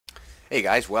Hey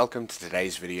guys, welcome to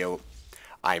today's video.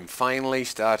 I'm finally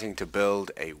starting to build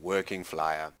a working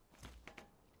flyer.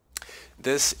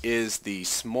 This is the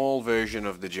small version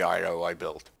of the gyro I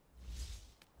built.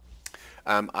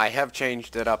 I have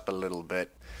changed it up a little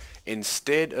bit.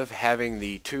 Instead of having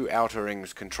the two outer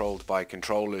rings controlled by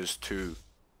controllers to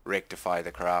rectify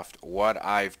the craft, what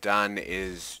I've done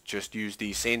is just use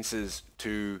these sensors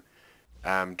to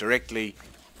directly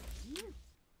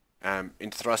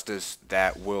into thrusters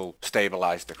that will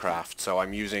stabilize the craft. So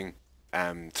I'm using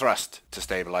thrust to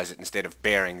stabilize it instead of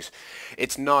bearings.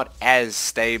 It's not as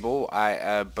stable,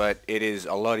 but it is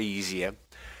a lot easier.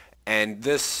 And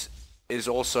this is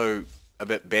also a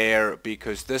bit bare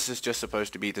because this is just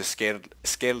supposed to be the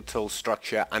skeletal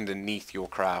structure underneath your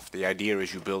craft. The idea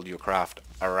is you build your craft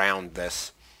around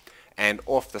this, and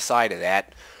off the side of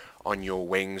that, on your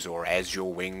wings or as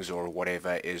your wings or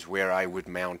whatever, is where I would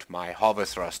mount my hover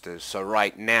thrusters. So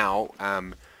right now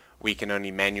we can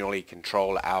only manually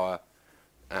control our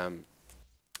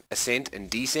ascent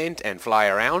and descent and fly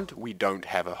around. We don't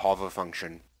have a hover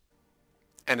function.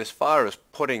 And as far as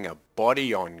putting a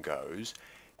body on goes,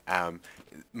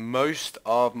 most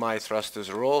of my thrusters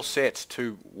are all set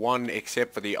to 1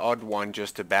 except for the odd one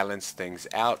just to balance things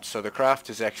out. So the craft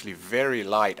is actually very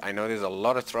light. I know there's a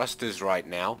lot of thrusters right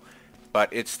now, but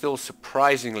it's still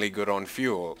surprisingly good on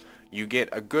fuel. You get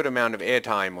a good amount of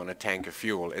airtime on a tank of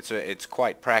fuel. It's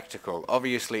quite practical.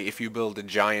 Obviously, if you build a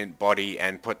giant body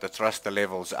and put the thruster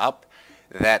levels up,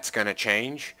 that's going to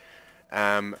change.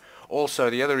 Also,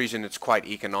 the other reason it's quite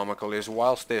economical is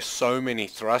whilst there's so many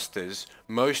thrusters,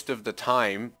 most of the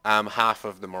time, half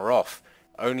of them are off.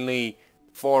 Only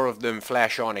 4 of them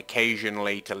flash on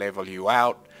occasionally to level you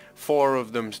out, 4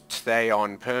 of them stay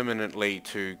on permanently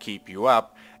to keep you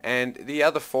up, and the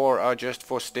other 4 are just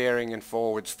for steering and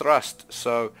forwards thrust.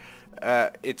 So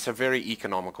it's a very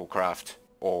economical craft,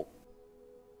 or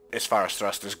as far as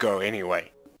thrusters go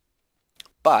anyway.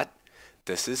 But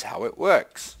this is how it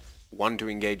works. 1 to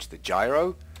engage the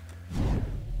gyro,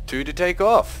 2 to take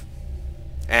off,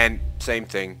 and same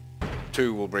thing,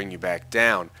 2 will bring you back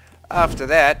down. After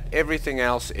that, everything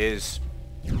else is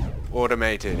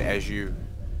automated. As you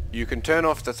can turn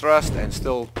off the thrust and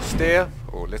still steer.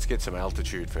 Oh, let's get some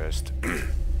altitude first.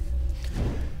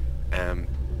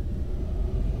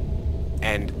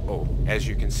 As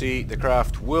you can see, the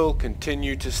craft will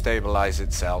continue to stabilize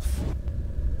itself.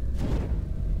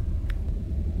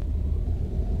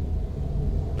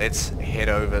 Let's head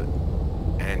over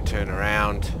and turn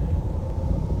around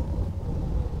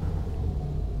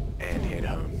and head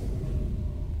home.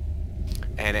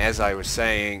 And as I was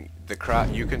saying, the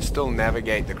craft, you can still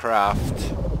navigate the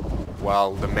craft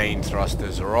while the main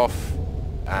thrusters are off.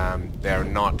 They're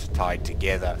not tied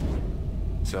together.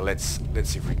 So let's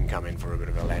see if we can come in for a bit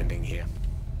of a landing here.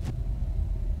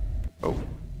 Oh,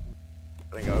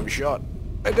 I think I overshot.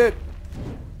 I did.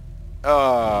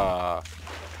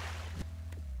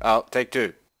 Oh, take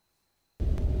 2.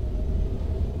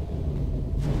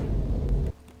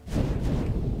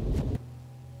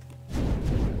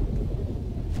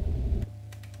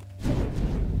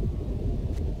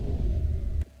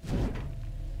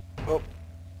 Oh,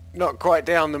 not quite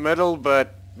down the middle,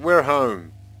 but we're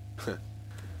home.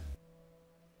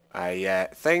 I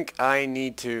think I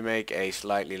need to make a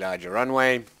slightly larger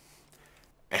runway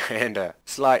and a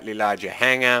slightly larger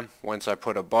hangar. Once I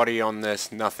put a body on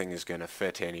this, nothing is going to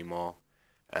fit anymore.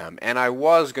 And I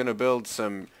was going to build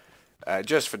some,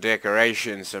 just for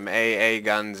decoration, some AA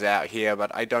guns out here,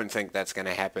 but I don't think that's going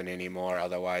to happen anymore.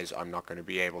 Otherwise, I'm not going to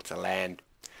be able to land.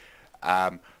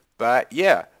 But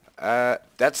yeah,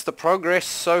 that's the progress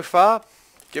so far.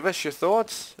 Give us your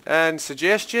thoughts and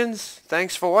suggestions.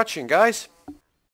 Thanks for watching, guys.